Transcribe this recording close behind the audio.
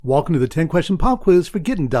Welcome to the 10-question pop quiz for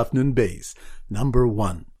Gittin Daf Nun Beis. Number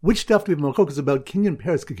 1. Which daf do we have Malchokas about Kinyan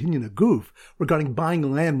Peres Kinyan Aguf regarding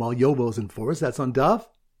buying land while Yovel is in force? That's on daf.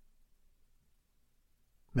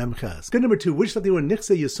 Memches. Good. Number 2. Which daf do we have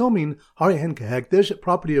Nichse Yasomin Harihen Kehekdish,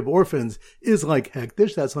 property of orphans is like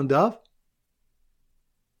Hekdish? That's on daf.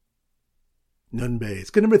 Nun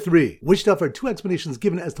Beis. Good. Number 3. Which daf are two explanations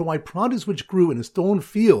given as to why produce which grew in a stone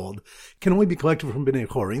field can only be collected from Bnei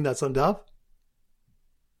Chorin? That's on daf.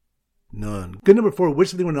 None. Good. Number 4.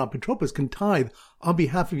 Which of the apotropos can tithe on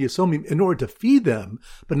behalf of Yasomim in order to feed them,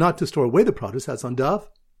 but not to store away the produce? That's on daf.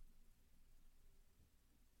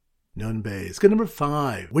 None Beis. Good. Number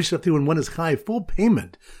 5. Which of the when one is chai full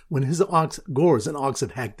payment when his ox gores an ox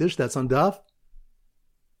of hektish? That's on daf.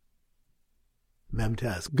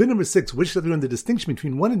 Memtes. Good. Number 6. Which of the distinction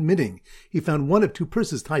between one admitting he found one of two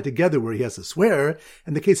purses tied together where he has to swear,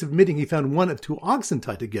 and the case of admitting he found one of two oxen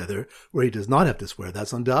tied together where he does not have to swear?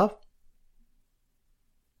 That's on daf.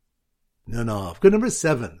 None of. Good. Number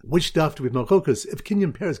 7. Which daf do we have Malchokas if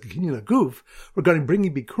Kinyan Peres Kinyan Aguf regarding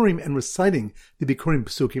bringing Bikurim and reciting the Bikurim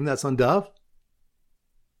Pesukim? That's on daf.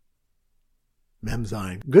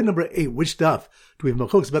 Memzain. Good. Number 8. Which daf do we have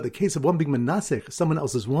Malchokas about the case of one being Menasech, someone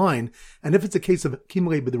else's wine, and if it's a case of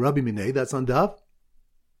Kimle B'Rabbi Minei? That's on daf.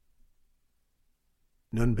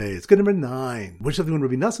 Nun Beis. Good. Number 9. Which of the when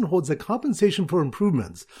Rabbi Nassan holds that compensation for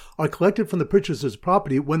improvements are collected from the purchaser's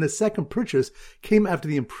property when the second purchase came after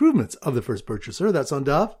the improvements of the first purchaser? That's on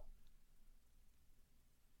daf.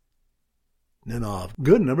 None of.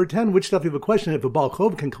 Good. Number 10. Which daf you have a question if a Baal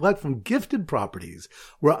Chov can collect from gifted properties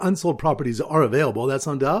where unsold properties are available? That's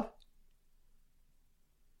on daf.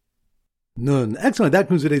 None. Excellent. That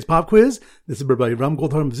concludes today's pop quiz. This is Rabbi Ram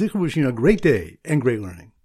Goldhar wishing you a great day and great learning.